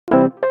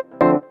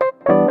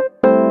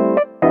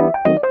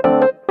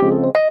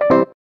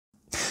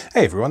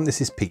Hey everyone, this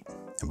is Pete,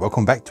 and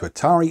welcome back to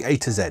Atari A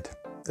to Z,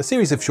 a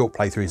series of short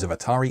playthroughs of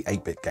Atari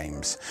 8-bit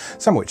games,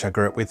 some which I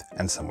grew up with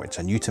and some which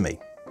are new to me.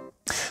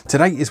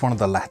 Today is one of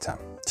the latter.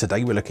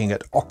 Today we're looking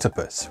at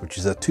Octopus, which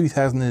is a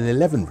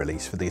 2011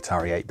 release for the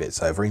Atari 8-bit,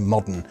 so a very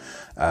modern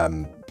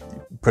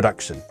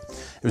production.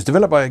 It was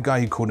developed by a guy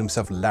who called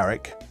himself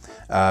Larrick,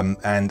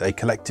 and a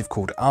collective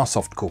called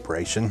Rsoft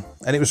Corporation,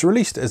 and it was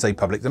released as a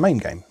public domain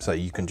game, so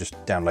you can just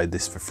download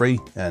this for free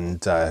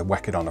and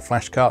whack it on a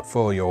flash cart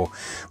for your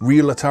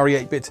real Atari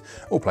 8-bit,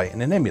 or play it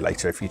in an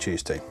emulator if you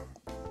choose to.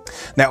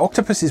 Now,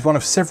 Octopus is one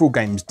of several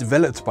games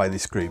developed by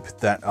this group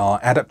that are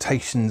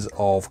adaptations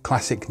of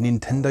classic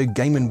Nintendo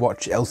Game &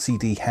 Watch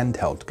LCD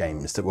handheld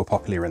games that were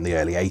popular in the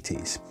early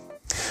 80s.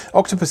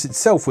 Octopus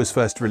itself was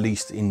first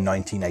released in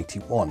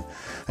 1981,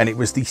 and it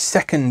was the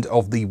second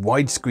of the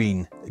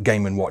widescreen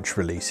Game & Watch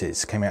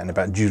releases. Came out in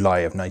about July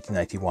of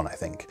 1981, I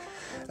think.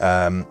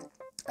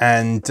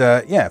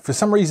 Yeah, for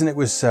some reason it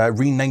was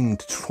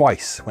renamed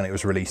twice when it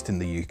was released in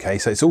the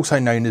UK, so it's also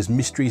known as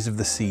Mysteries of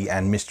the Sea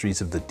and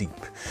Mysteries of the Deep.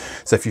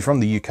 So if you're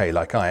from the UK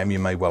like I am, you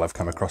may well have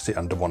come across it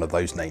under one of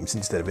those names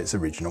instead of its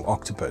original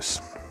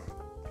Octopus.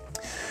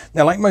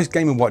 Now, like most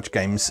Game & Watch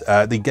games,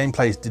 the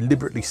gameplay is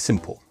deliberately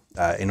simple,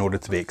 in order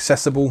to be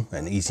accessible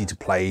and easy to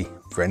play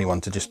for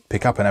anyone to just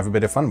pick up and have a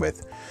bit of fun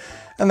with.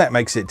 And that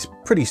makes it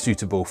pretty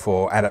suitable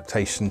for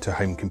adaptation to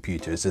home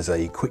computers as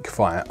a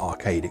quick-fire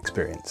arcade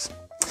experience.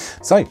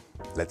 So,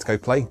 let's go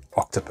play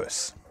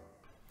Octopus.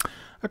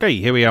 Okay,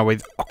 here we are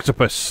with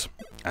Octopus.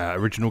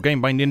 Original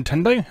game by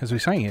Nintendo, as we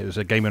say. It was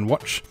a Game &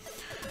 Watch.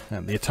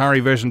 The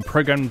Atari version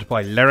programmed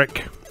by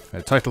Larrick,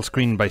 a title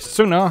screen by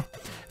Sonar,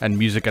 and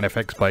music and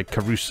effects by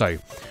Caruso.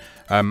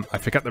 I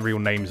forget the real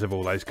names of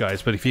all those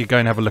guys, but if you go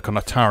and have a look on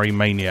Atari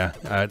Mania,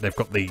 they've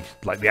got the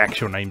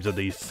actual names of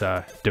these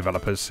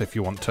developers if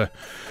you want to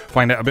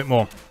find out a bit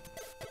more.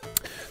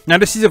 Now,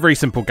 this is a very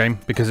simple game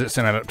because it's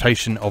an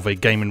adaptation of a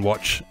Game &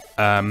 Watch,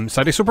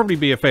 so this will probably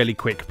be a fairly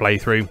quick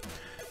playthrough,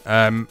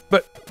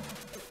 but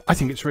I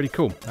think it's really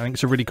cool. I think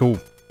it's a really cool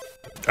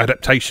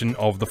adaptation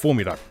of the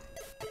formula.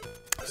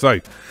 So,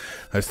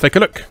 let's take a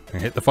look.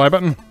 Hit the fire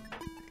button,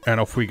 and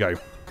off we go.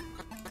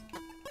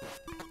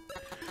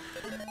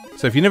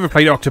 So if you've never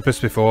played Octopus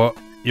before,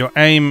 your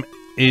aim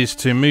is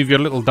to move your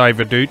little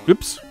diver dude,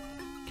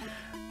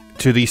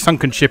 to the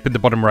sunken ship in the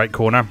bottom right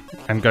corner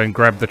and go and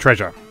grab the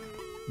treasure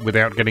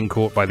without getting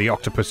caught by the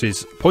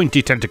octopus's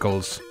pointy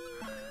tentacles.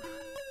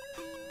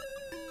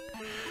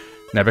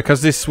 Now,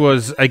 because this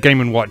was a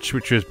Game & Watch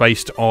which was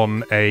based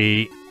on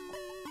a...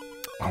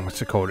 oh,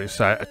 what's it called? It's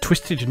a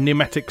twisted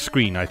pneumatic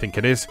screen, I think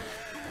it is.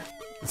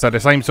 So the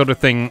same sort of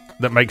thing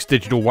that makes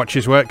digital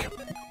watches work,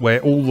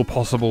 where all the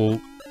possible...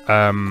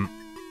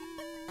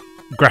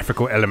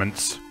 graphical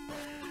elements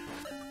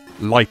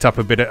light up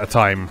a bit at a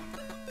time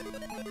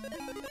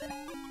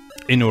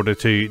in order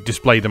to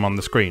display them on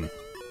the screen.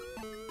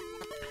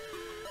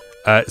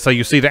 So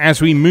you see that as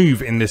we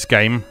move in this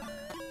game,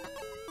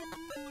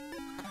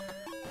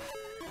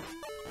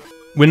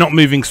 we're not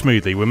moving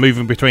smoothly. We're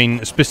moving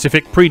between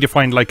specific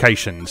predefined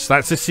locations.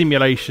 That's a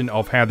simulation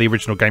of how the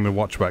original Game &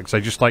 Watch works. So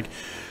just like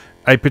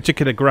a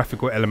particular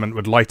graphical element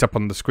would light up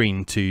on the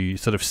screen to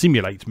sort of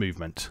simulate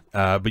movement,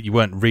 but you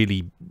weren't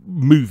really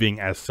moving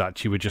as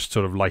such, you were just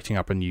sort of lighting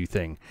up a new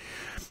thing.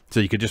 So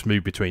you could just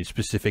move between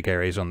specific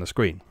areas on the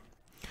screen.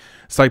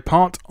 So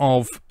part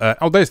of...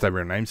 oh, there's their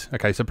real names.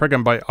 Okay, so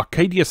programmed by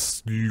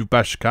Arkadiusz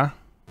Lubashka.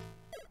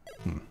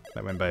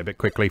 That went by a bit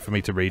quickly for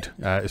me to read,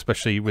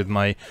 especially with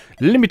my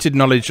limited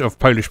knowledge of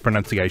Polish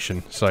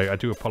pronunciation. So I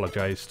do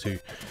apologise to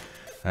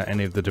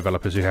any of the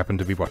developers who happen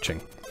to be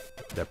watching.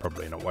 They're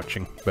probably not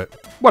watching, but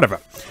whatever.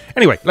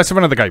 Anyway, let's have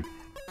another go.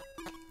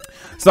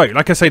 So,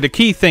 like I say, the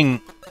key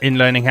thing in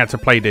learning how to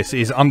play this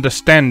is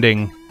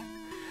understanding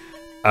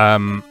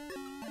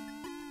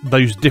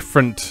those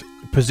different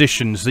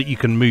positions that you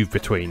can move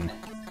between.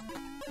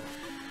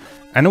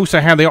 And also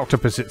how the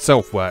octopus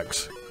itself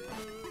works.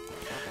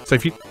 So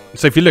if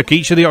you look,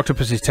 each of the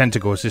octopus's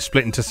tentacles is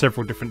split into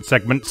several different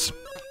segments.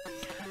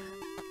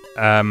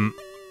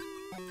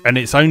 And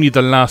it's only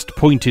the last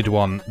pointed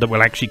one that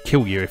will actually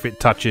kill you if it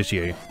touches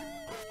you.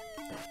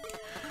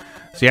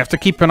 So you have to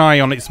keep an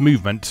eye on its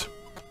movement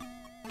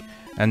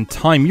and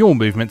time your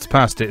movements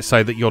past it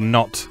so that you're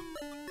not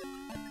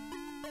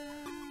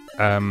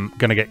going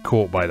to get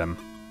caught by them.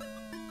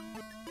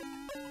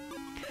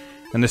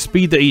 And the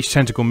speed that each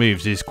tentacle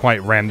moves is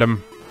quite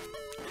random.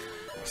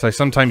 So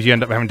sometimes you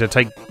end up having to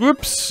take...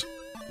 whoops!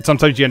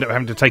 Sometimes you end up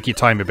having to take your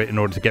time a bit in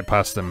order to get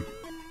past them.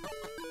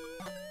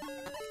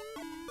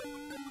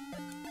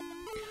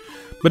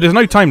 But there's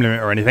no time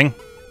limit or anything,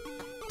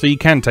 so you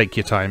can take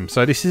your time.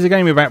 So this is a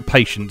game about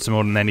patience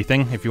more than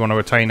anything, if you want to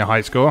attain a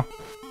high score.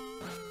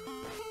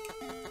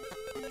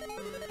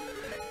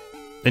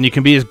 And you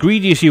can be as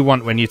greedy as you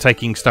want when you're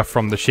taking stuff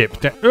from the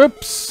ship.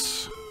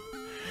 Oops!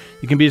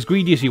 You can be as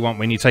greedy as you want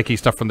when you're taking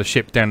stuff from the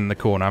ship down in the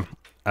corner,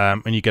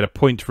 and you get a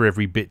point for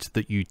every bit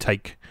that you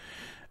take.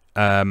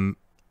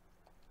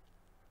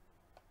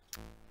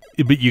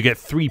 But you get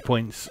 3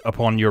 points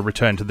upon your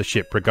return to the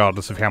ship,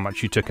 regardless of how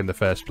much you took in the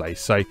first place.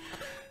 So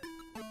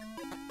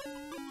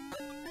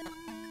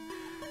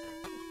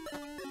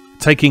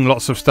taking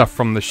lots of stuff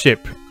from the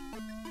ship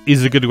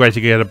is a good way to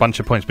get a bunch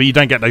of points, but you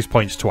don't get those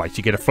points twice.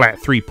 You get a flat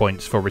 3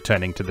 points for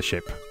returning to the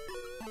ship.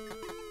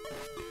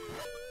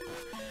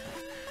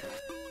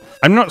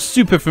 I'm not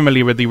super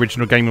familiar with the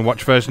original Game &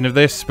 Watch version of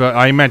this, but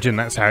I imagine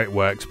that's how it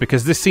works,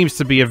 because this seems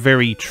to be a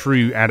very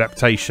true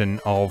adaptation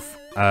of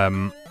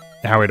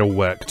how it all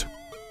worked.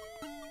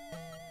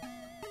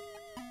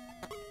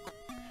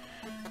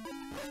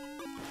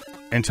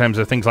 In terms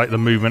of things like the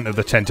movement of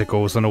the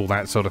tentacles and all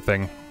that sort of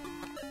thing.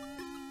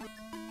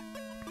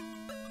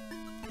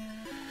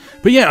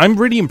 But yeah, I'm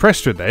really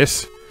impressed with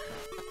this.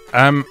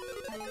 I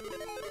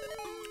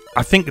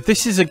think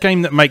this is a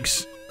game that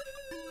makes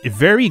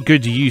very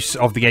good use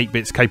of the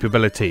 8-bit's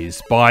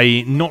capabilities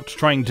by not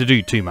trying to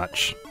do too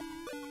much.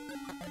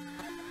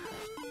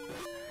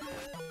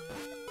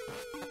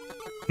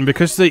 And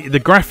because the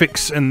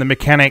graphics and the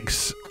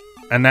mechanics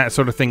and that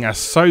sort of thing are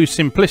so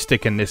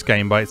simplistic in this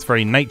game by its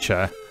very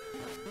nature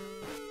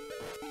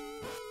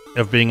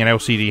of being an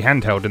LCD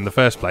handheld in the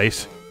first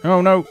place.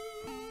 Oh no!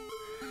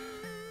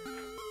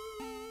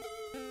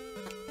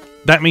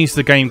 That means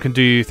the game can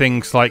do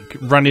things like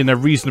run in a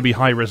reasonably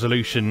high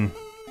resolution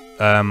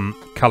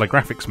colour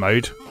graphics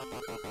mode.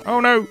 Oh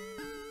no!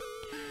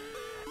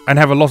 And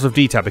have a lot of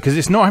detail because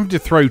it's not having to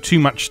throw too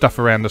much stuff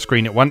around the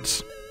screen at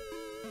once.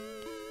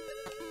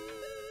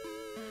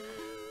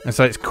 And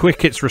so it's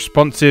quick, it's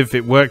responsive,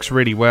 it works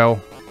really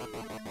well.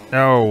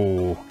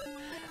 Oh,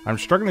 I'm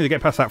struggling to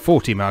get past that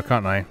 40 mark,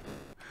 aren't I?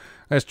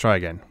 Let's try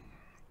again.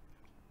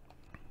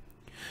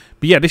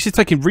 But yeah, this is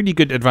taking really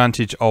good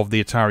advantage of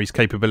the Atari's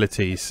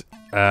capabilities.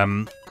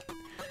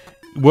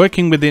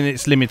 Working within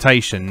its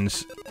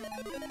limitations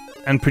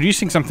and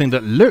producing something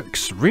that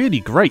looks really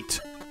great.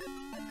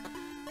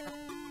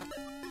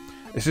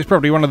 This is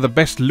probably one of the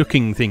best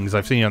looking things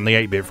I've seen on the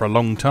 8-bit for a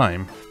long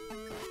time.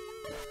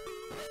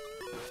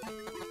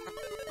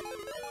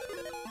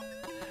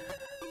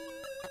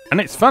 And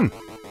it's fun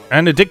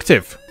and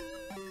addictive.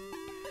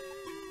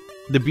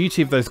 The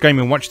beauty of those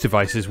Game & Watch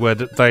devices were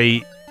that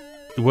they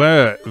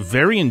were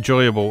very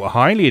enjoyable,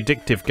 highly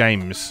addictive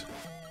games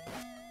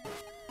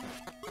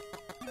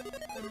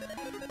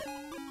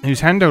whose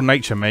handheld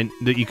nature meant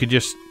that you could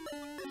just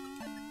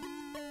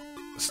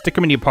stick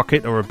them in your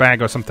pocket or a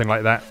bag or something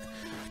like that,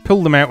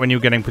 pull them out when you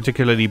were getting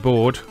particularly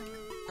bored,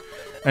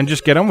 and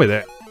just get on with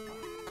it.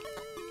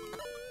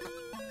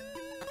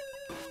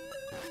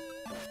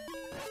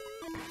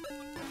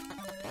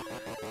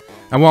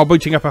 And while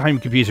booting up a home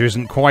computer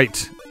isn't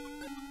quite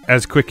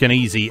as quick and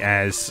easy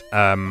as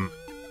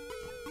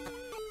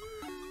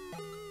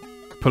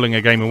pulling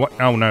a Game & Watch...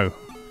 Oh no,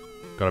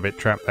 got a bit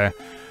trapped there.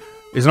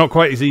 It's not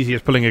quite as easy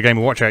as pulling a Game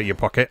 & Watch out of your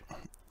pocket.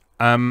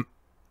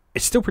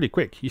 It's still pretty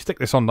quick. You stick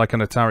this on like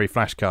an Atari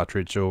flash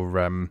cartridge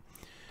or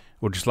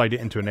just load it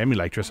into an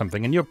emulator or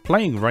something and you're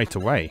playing right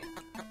away.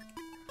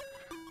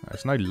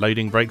 There's no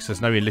loading breaks,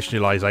 there's no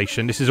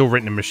initialization. This is all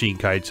written in machine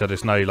code, so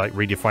there's no like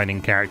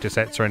redefining character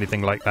sets or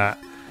anything like that.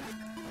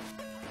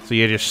 So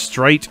you're just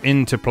straight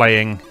into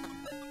playing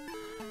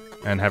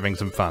and having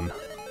some fun.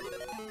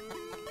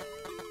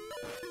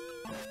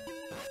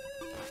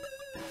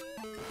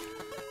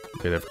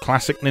 Bit of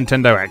classic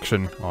Nintendo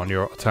action on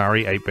your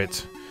Atari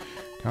 8-bit.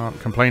 Can't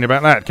complain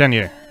about that, can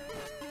you?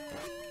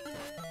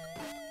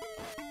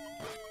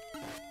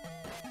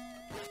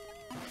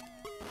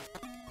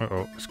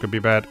 Uh-oh, this could be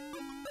bad.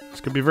 This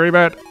could be very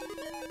bad.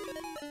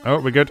 Oh,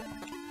 we're good.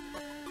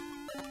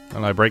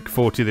 And I break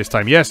 40 this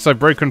time. Yes, I've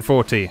broken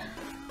 40.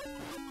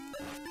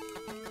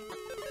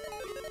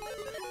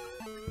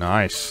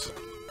 Nice.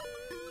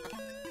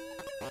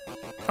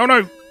 Oh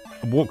no!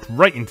 I walked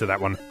right into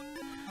that one.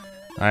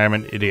 I am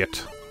an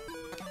idiot.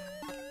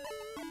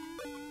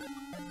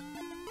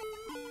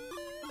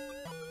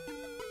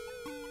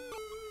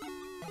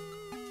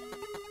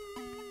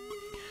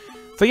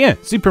 So yeah,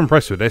 super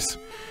impressed with this.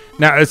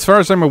 Now, as far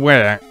as I'm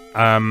aware,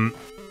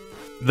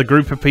 the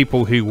group of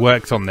people who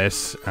worked on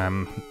this,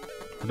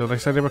 what did they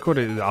say they were called?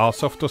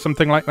 Rsoft or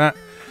something like that?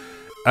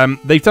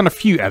 They've done a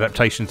few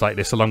adaptations like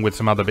this along with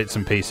some other bits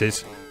and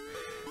pieces.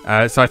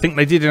 So I think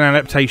they did an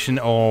adaptation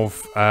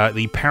of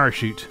the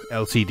Parachute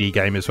LCD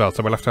game as well,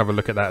 so we'll have to have a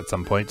look at that at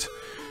some point.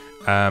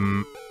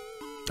 I've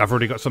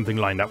already got something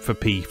lined up for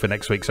P for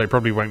next week, so it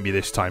probably won't be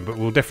this time, but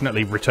we'll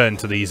definitely return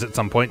to these at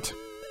some point.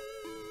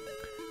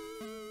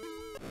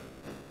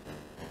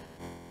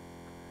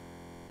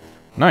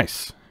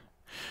 Nice.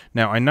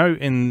 Now, I know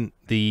in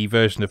the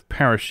version of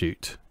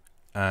Parachute,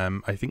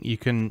 I think you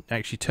can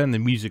actually turn the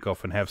music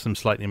off and have some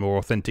slightly more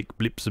authentic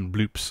blips and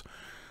bloops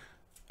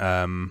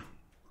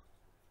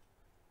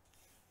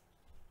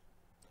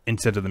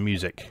instead of the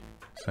music.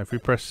 So if we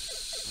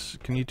press...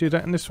 Can you do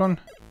that in this one?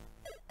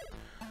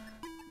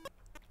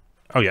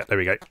 Oh yeah, there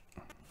we go.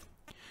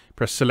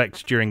 Press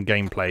select during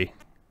gameplay.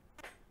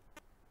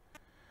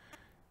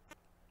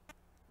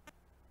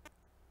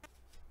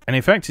 And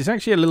in fact, it's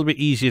actually a little bit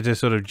easier to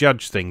sort of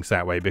judge things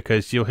that way,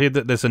 because you'll hear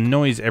that there's a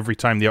noise every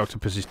time the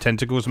octopus's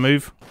tentacles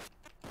move,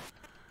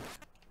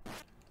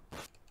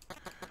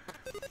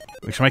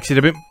 which makes it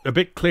a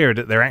bit clearer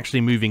that they're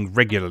actually moving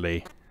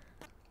regularly.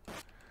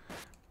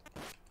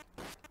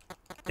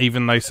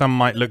 even though some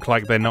might look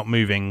like they're not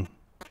moving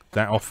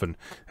that often.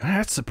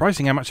 That's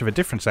surprising how much of a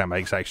difference that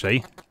makes,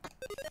 actually.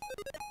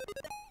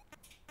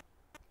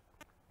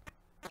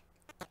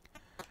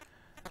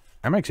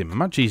 That makes it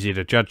much easier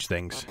to judge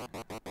things.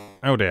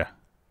 Oh dear.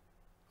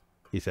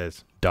 He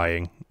says,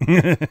 dying.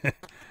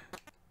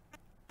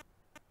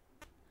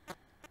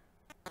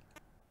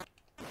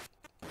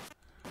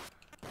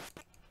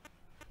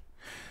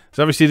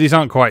 So obviously these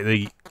aren't quite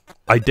the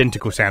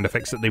identical sound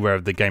effects that they were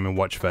of the Game &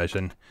 Watch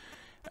version.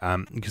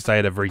 Because they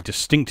had a very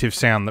distinctive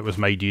sound that was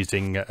made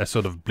using a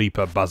sort of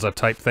bleeper buzzer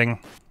type thing.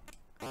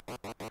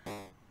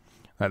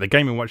 The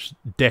Game & Watch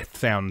death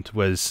sound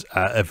was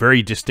a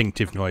very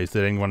distinctive noise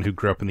that anyone who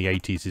grew up in the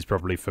 80s is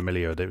probably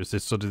familiar with. It was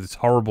this sort of this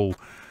horrible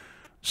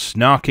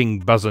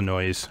snarking buzzer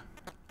noise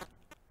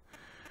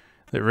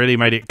that really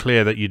made it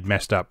clear that you'd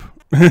messed up.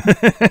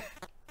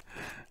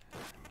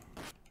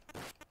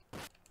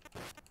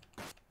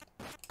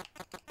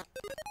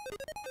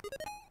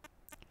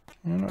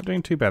 I'm not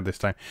doing too bad this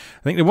time.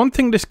 I think the one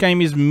thing this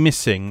game is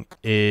missing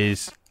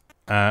is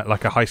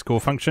like a high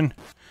score function.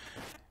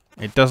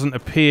 It doesn't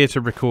appear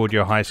to record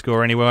your high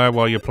score anywhere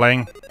while you're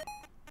playing.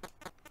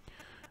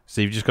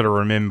 So you've just got to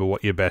remember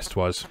what your best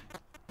was.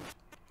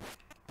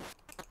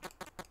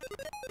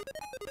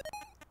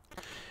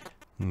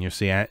 And you'll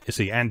see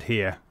and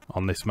hear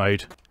on this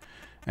mode,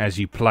 as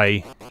you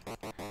play,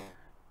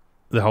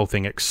 the whole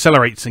thing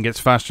accelerates and gets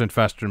faster and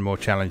faster and more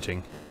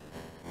challenging.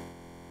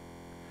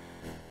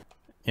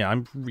 Yeah,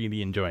 I'm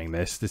really enjoying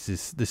this. This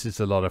is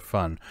a lot of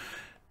fun.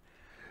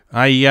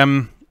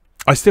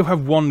 I still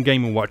have one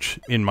Game & Watch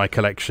in my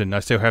collection. I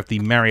still have the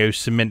Mario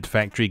Cement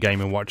Factory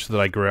Game & Watch that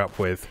I grew up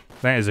with.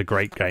 That is a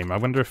great game. I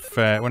wonder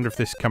if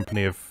this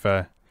company of,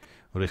 well,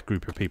 this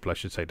group of people, I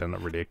should say, they're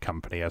not really a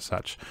company as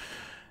such.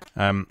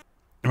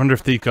 I wonder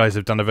if these guys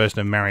have done a version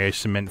of Mario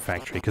Cement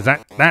Factory, because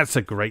that's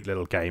a great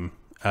little game.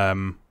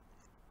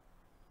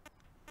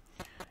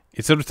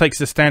 It sort of takes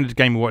the standard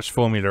Game & Watch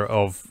formula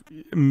of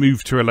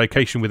move to a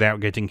location without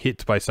getting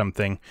hit by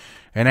something,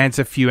 and adds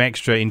a few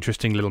extra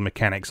interesting little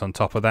mechanics on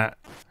top of that.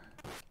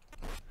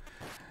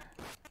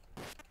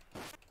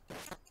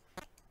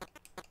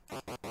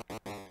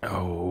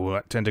 Oh,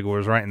 that tentacle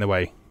was right in the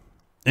way.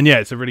 And yeah,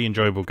 it's a really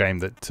enjoyable game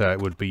that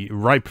would be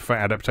ripe for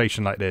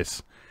adaptation like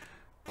this.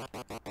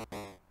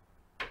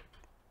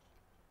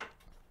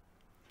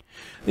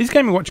 These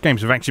Game & Watch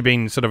games have actually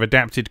been sort of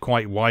adapted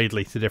quite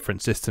widely to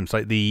different systems.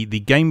 Like the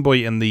Game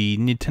Boy and the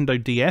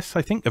Nintendo DS,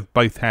 I think, have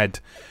both had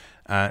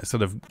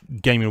sort of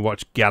Game &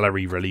 Watch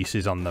gallery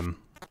releases on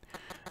them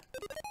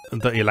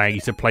that allow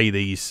you to play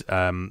these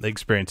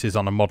experiences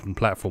on a modern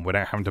platform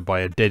without having to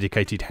buy a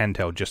dedicated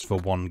handheld just for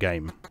one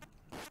game.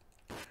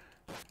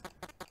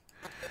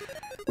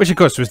 Which, of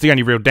course, was the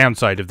only real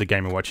downside of the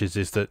Game & Watches,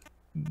 is that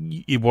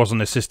it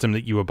wasn't a system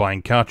that you were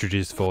buying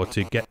cartridges for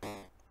to get...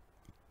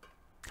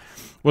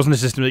 wasn't a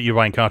system that you were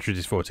buying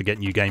cartridges for to get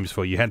new games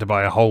for. You had to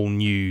buy a whole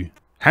new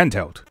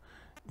handheld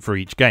for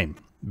each game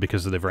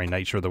because of the very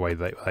nature of the way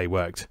that they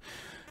worked.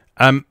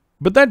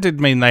 But that did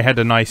mean they had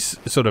a nice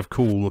sort of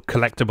cool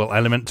collectible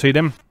element to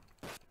them.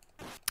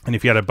 And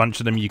if you had a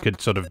bunch of them, you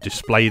could sort of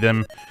display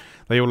them.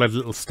 They all had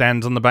little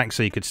stands on the back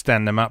so you could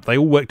stand them up. They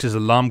all worked as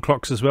alarm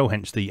clocks as well,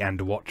 hence the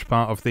and watch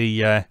part of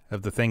the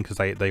thing, because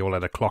they all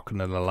had a clock and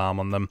an alarm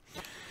on them.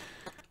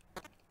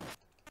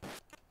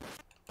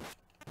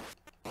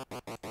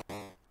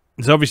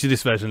 So obviously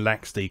this version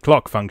lacks the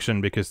clock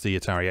function because the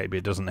Atari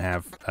 8-bit doesn't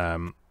have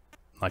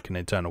like an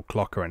internal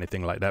clock or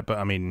anything like that. But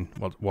I mean,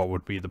 what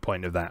would be the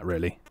point of that,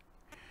 really?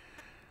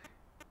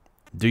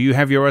 Do you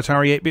have your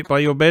Atari 8-bit by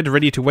your bed,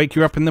 ready to wake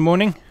you up in the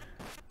morning?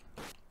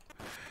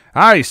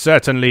 I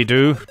certainly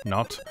do.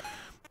 Not.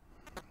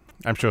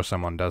 I'm sure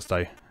someone does,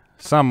 though.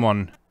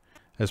 Someone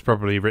has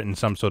probably written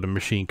some sort of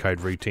machine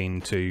code routine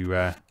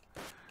to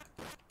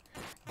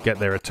get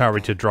their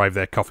Atari to drive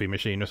their coffee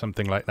machine or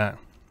something like that.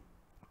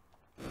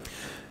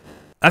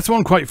 That's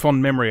one quite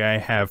fond memory I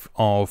have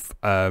of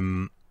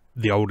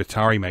the old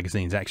Atari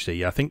magazines,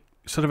 actually. I think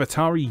sort of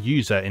Atari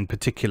User in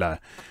particular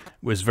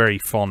was very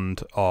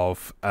fond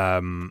of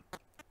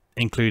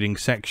including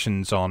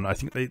sections on, I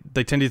think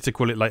they tended to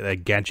call it like their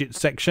gadget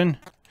section.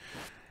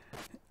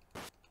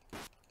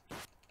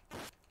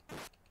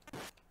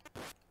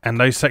 And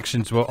those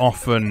sections were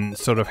often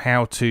sort of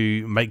how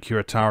to make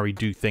your Atari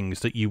do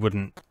things that you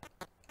wouldn't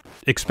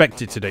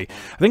expect it to do.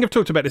 I think I've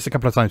talked about this a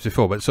couple of times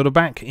before, but sort of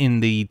back in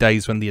the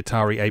days when the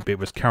Atari 8-bit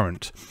was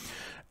current,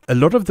 a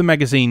lot of the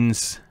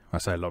magazines, I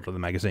say a lot of the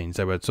magazines,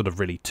 there were sort of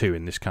really two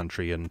in this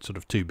country and sort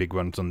of two big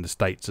ones on the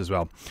States as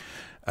well.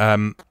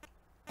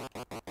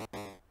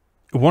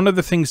 One of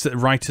the things that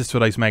writers for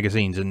those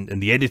magazines,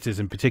 and the editors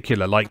in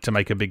particular, liked to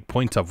make a big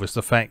point of was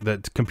the fact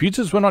that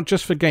computers were not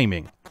just for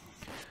gaming.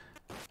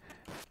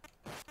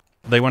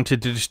 They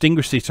wanted to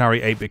distinguish the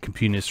Atari 8-bit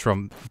computers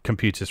from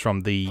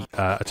the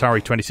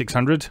Atari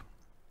 2600,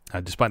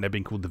 despite that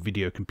being called the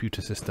video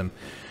computer system.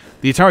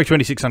 The Atari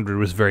 2600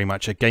 was very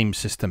much a game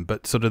system,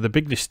 but sort of the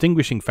big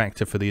distinguishing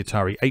factor for the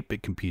Atari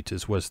 8-bit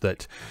computers was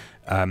that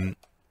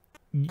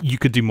you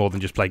could do more than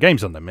just play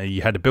games on them.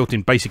 You had a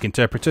built-in basic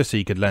interpreter, so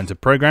you could learn to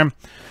program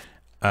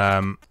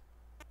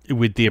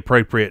with the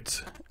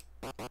appropriate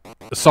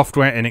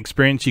software and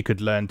experience. You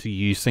could learn to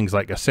use things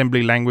like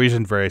assembly language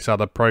and various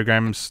other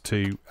programs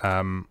to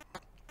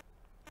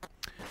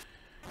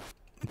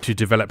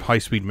develop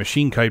high-speed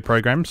machine code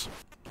programs.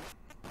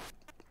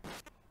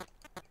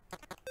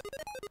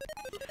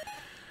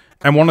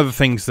 And one of the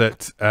things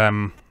that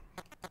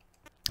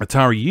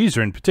Atari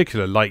User in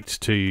particular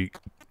liked to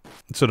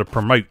sort of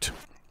promote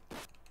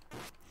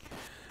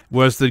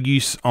was the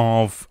use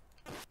of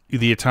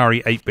the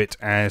Atari 8-bit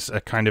as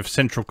a kind of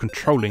central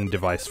controlling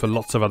device for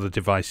lots of other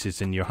devices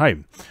in your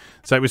home.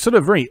 So it was sort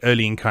of a very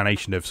early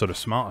incarnation of sort of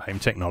smart home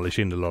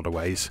technology in a lot of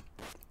ways.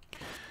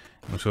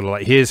 It was sort of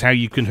like, here's how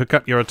you can hook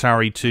up your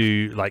Atari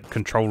to like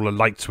control a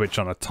light switch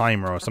on a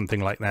timer or something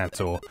like that,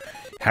 or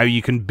how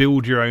you can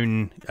build your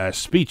own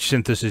speech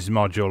synthesis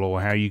module, or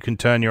how you can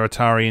turn your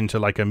Atari into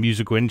like a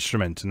musical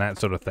instrument and that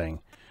sort of thing.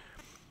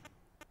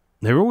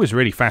 They were always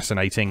really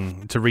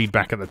fascinating to read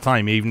back at the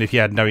time, even if you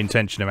had no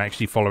intention of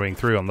actually following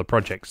through on the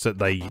projects that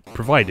they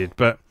provided.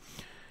 But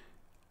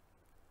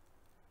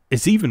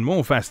it's even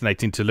more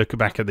fascinating to look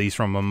back at these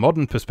from a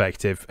modern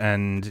perspective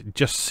and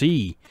just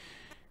see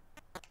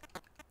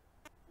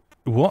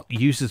what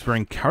users were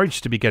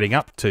encouraged to be getting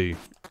up to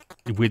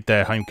with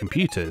their home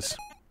computers.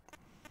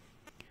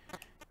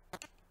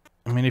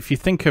 I mean, if you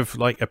think of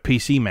like a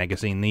PC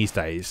magazine these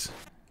days,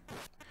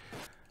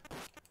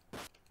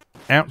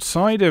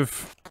 outside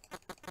of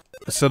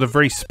sort of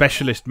very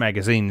specialist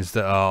magazines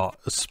that are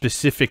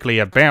specifically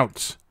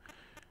about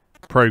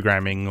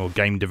programming or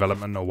game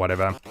development or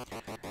whatever,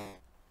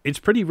 it's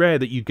pretty rare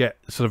that you get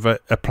sort of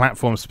a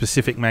platform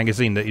specific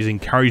magazine that is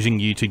encouraging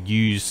you to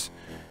use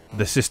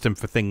the system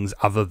for things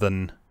other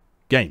than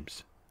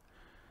games.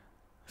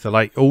 So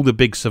like all the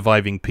big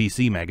surviving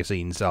PC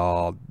magazines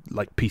are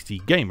like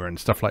PC Gamer and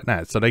stuff like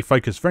that. So they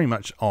focus very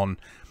much on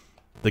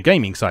the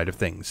gaming side of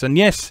things. And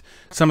yes,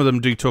 some of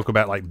them do talk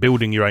about like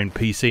building your own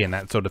PC and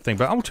that sort of thing,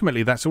 but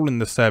ultimately that's all in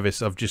the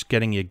service of just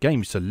getting your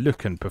games to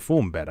look and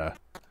perform better.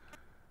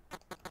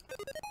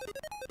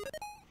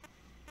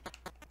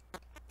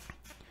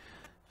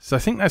 So I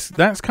think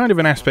that's kind of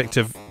an aspect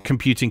of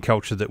computing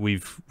culture that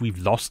we've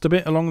lost a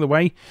bit along the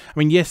way. I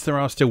mean, yes, there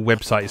are still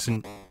websites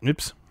and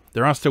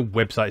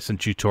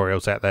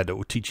tutorials out there that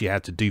will teach you how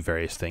to do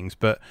various things,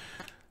 but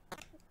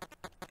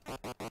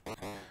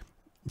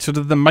sort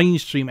of the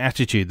mainstream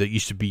attitude that you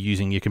should be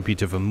using your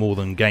computer for more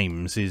than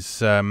games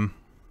is, I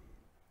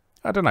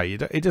don't know,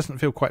 it doesn't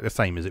feel quite the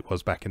same as it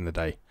was back in the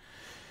day.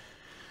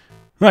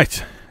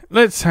 Right,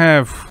 let's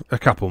have a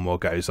couple more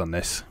goes on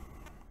this,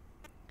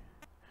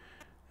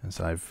 as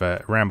I've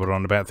rambled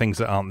on about things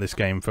that aren't this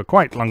game for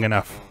quite long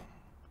enough.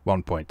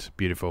 1 point.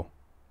 Beautiful.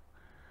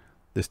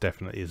 This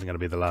definitely isn't going to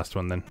be the last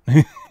one then.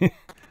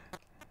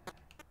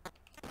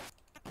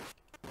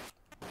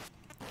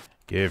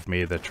 Give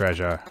me the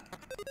treasure.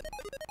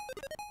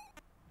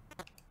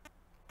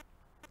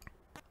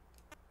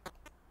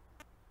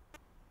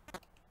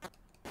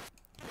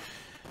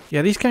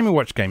 Yeah, these Game &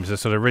 Watch games are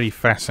sort of really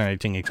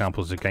fascinating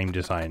examples of game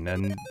design,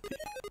 and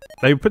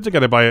they were put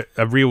together by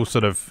a real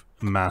sort of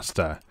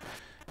master.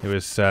 It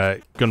was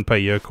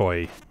Gunpei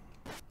Yokoi,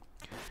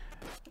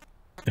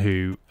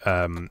 who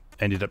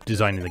ended up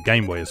designing the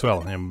Game Boy as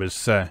well, and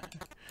was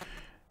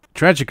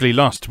tragically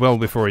lost well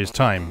before his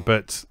time,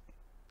 but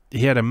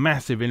he had a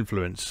massive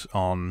influence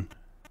on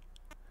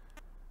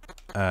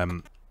a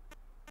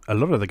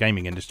lot of the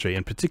gaming industry,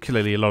 and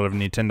particularly a lot of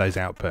Nintendo's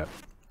output.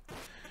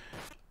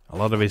 A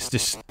lot of his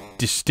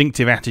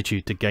distinctive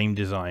attitude to game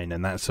design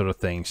and that sort of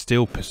thing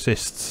still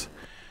persists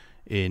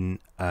in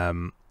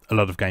a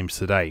lot of games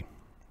today,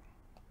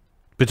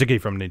 particularly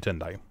from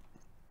Nintendo.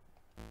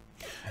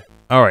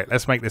 Alright,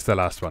 let's make this the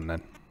last one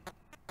then.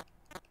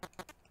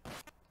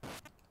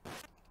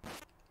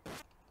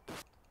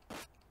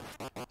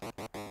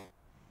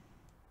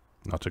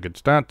 Not a good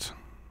start.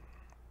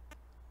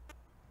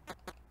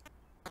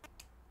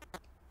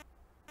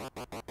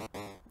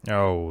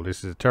 Oh,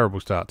 this is a terrible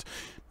start.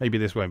 Maybe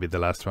this won't be the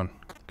last one,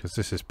 because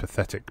this is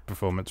pathetic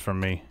performance from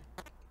me.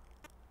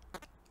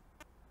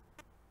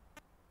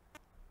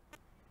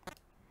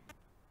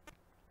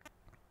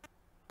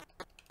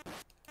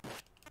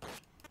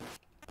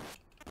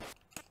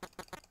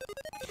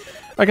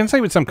 I can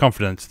say with some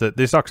confidence that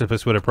this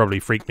octopus would have probably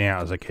freaked me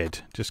out as a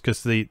kid, just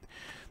because the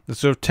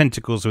sort of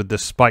tentacles with the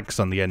spikes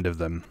on the end of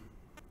them.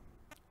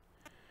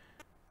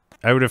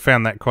 I would have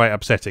found that quite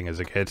upsetting as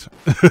a kid.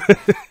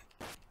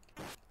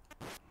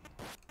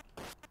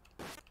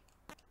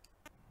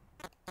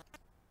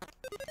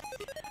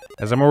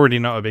 As I'm already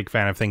not a big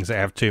fan of things that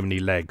have too many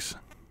legs.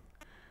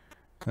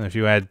 And if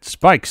you add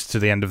spikes to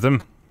the end of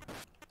them,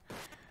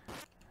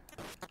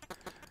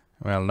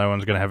 well, no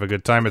one's going to have a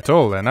good time at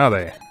all then, are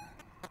they?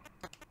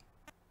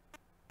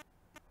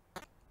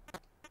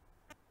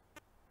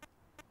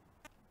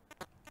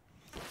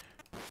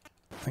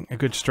 I think a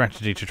good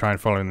strategy to try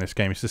and follow in this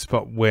game is to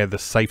spot where the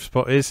safe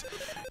spot is.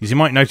 Because you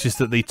might notice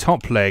that the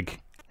top leg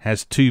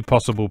has two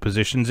possible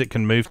positions it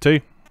can move to.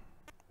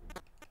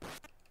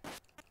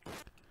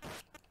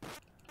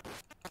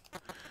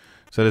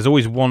 So there's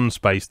always one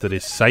space that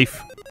is safe.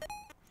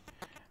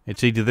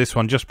 It's either this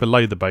one just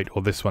below the boat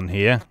or this one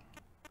here.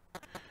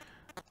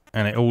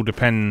 And it all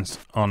depends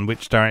on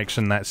which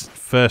direction that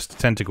first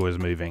tentacle is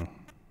moving.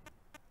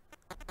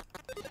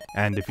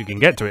 And if you can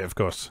get to it, of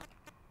course.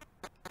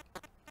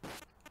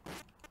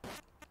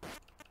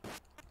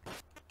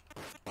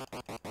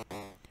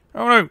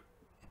 Oh no!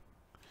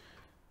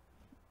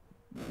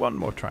 One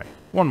more try.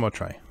 One more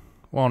try.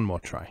 One more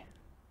try.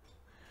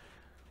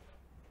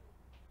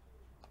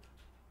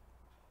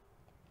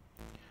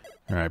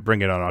 Alright,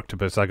 bring it on,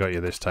 Octopus. I got you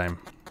this time.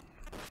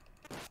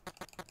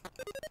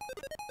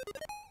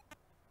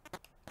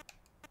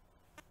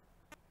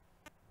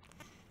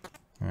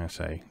 I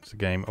say, it's a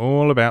game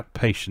all about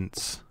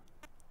patience.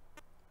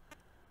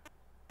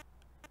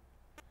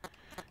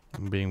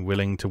 And being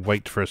willing to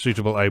wait for a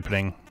suitable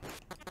opening.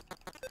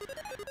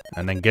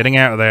 And then getting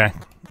out of there,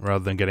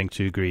 rather than getting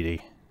too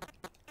greedy.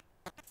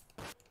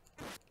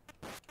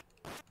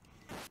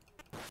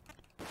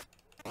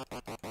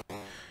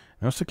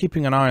 And also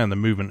keeping an eye on the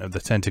movement of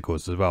the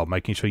tentacles as well,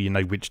 making sure you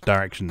know which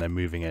direction they're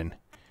moving in.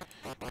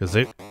 Because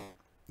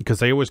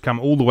they always come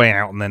all the way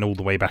out and then all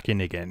the way back in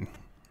again.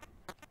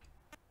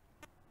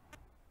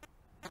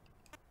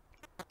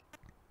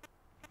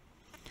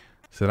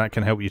 So that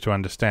can help you to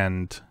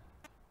understand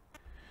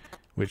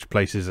which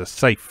places are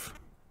safe,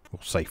 or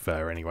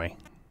safer anyway.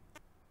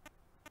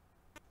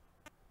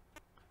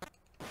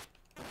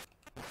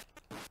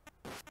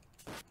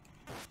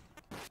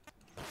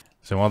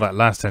 So while that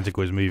last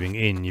tentacle is moving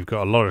in, you've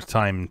got a lot of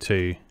time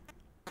to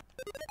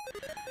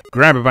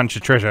grab a bunch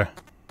of treasure.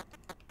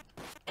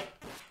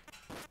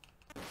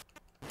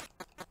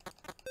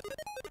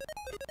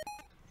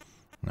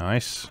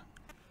 Nice.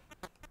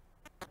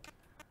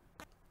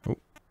 Oh.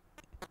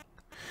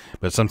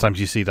 But sometimes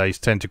you see those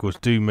tentacles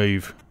do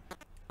move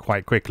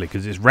quite quickly,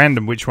 because it's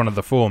random which one of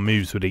the four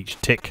moves with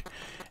each tick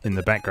in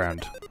the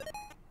background.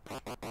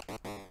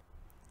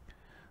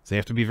 So you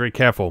have to be very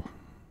careful.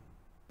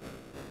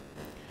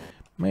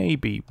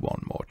 Maybe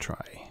one more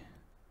try.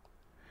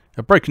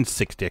 I've broken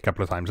 60 a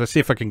couple of times. Let's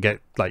see if I can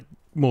get, like,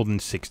 more than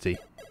 60.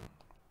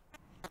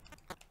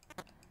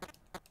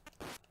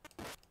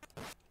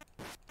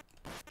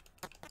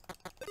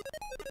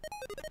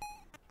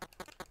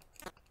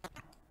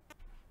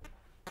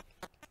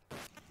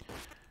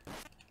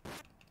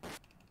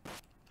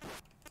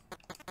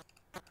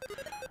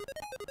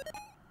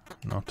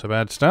 Not a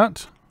bad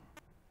start.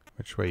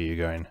 Which way are you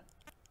going?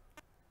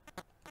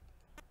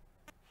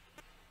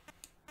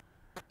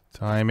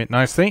 Time it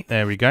nicely.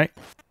 There we go.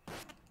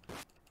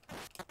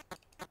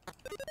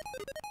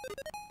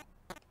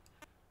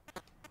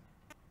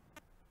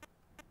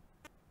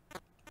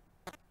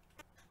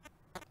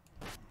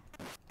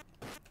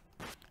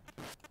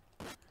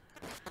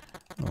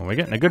 Oh, we're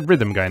getting a good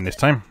rhythm going this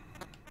time.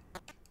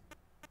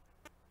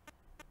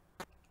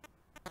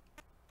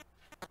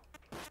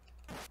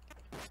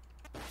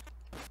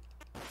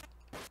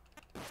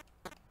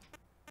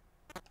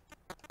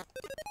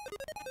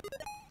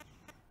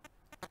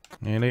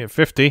 Nearly at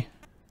 50.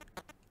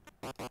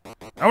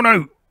 Oh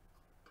no!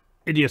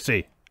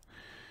 Idiocy!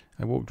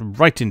 I walked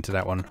right into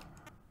that one.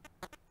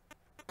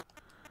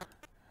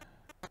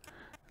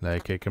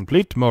 Like a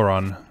complete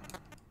moron.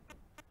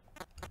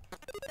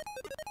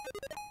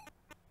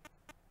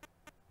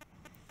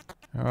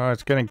 Oh,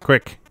 it's getting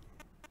quick.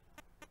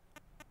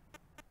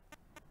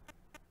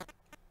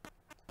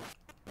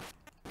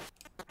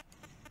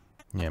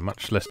 Yeah,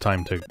 much less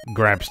time to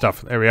grab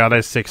stuff. There we are,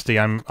 there's 60.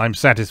 I'm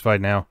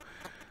satisfied now.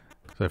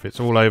 So if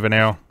it's all over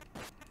now...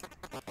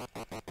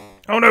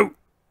 Oh no!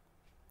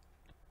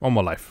 One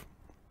more life.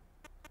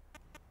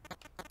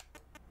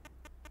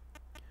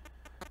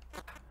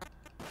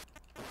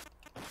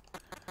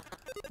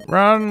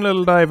 Run,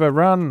 little diver,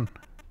 run!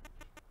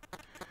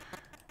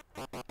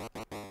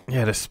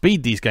 Yeah, the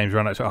speed these games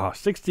run at... Oh,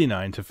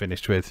 69 to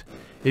finish with.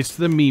 It's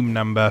the meme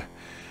number.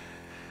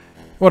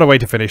 What a way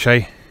to finish,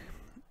 eh?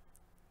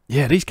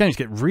 Yeah, these games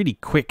get really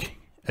quick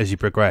as you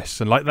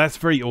progress, and like that's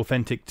very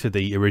authentic to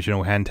the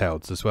original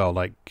handhelds as well.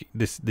 Like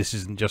this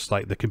isn't just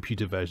like the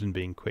computer version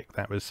being quick.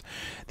 That was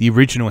the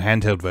original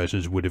handheld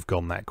versions would have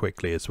gone that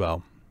quickly as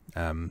well.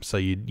 So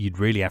you'd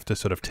really have to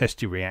sort of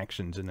test your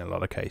reactions in a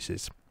lot of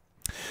cases.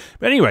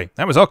 But anyway,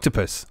 that was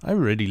Octopus. I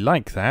really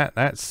like that.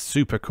 That's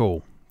super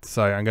cool.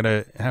 So I'm going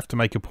to have to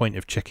make a point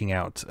of checking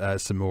out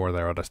some more of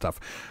their other stuff.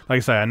 Like I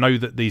say, I know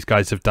that these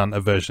guys have done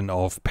a version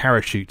of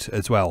Parachute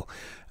as well.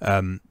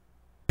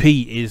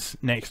 P is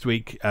next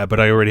week, but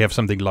I already have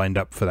something lined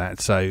up for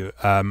that. So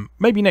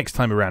maybe next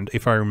time around,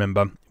 if I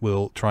remember,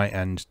 we'll try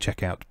and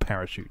check out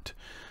Parachute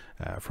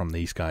from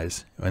these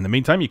guys. In the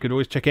meantime, you could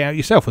always check it out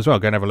yourself as well.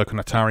 Go and have a look on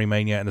Atari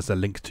Mania, and there's a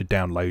link to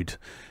download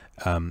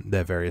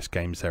their various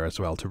games there as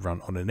well to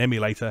run on an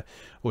emulator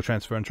or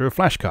transfer onto a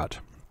flash card.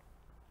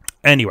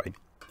 Anyway,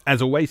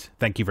 as always,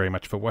 thank you very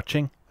much for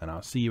watching, and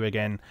I'll see you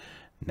again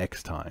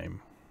next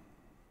time.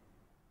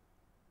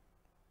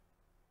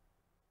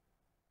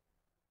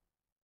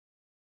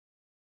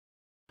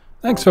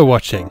 Thanks for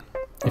watching.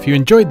 If you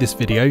enjoyed this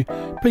video,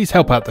 please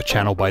help out the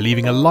channel by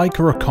leaving a like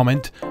or a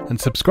comment and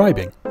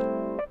subscribing.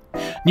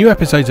 New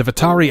episodes of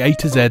Atari A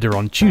to Z are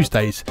on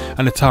Tuesdays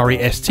and Atari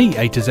ST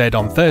A to Z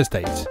on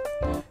Thursdays.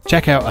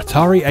 Check out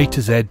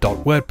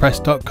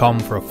atariatoz.wordpress.com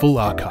for a full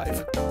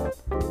archive.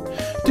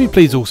 Do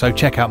please also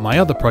check out my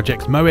other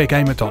projects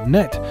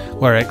moegamer.net,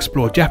 where I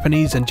explore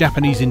Japanese and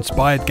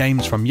Japanese-inspired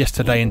games from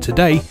yesterday and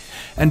today,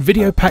 and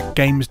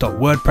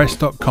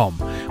videopackgames.wordpress.com,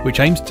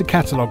 which aims to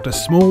catalogue a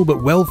small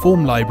but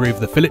well-formed library of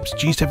the Philips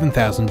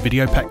G7000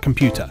 Videopack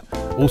computer,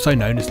 also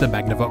known as the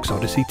Magnavox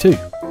Odyssey 2.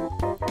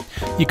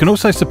 You can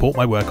also support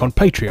my work on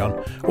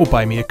Patreon or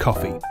buy me a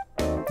coffee.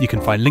 You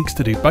can find links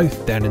to do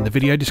both down in the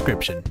video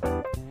description.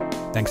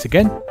 Thanks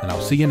again, and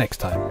I'll see you next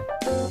time.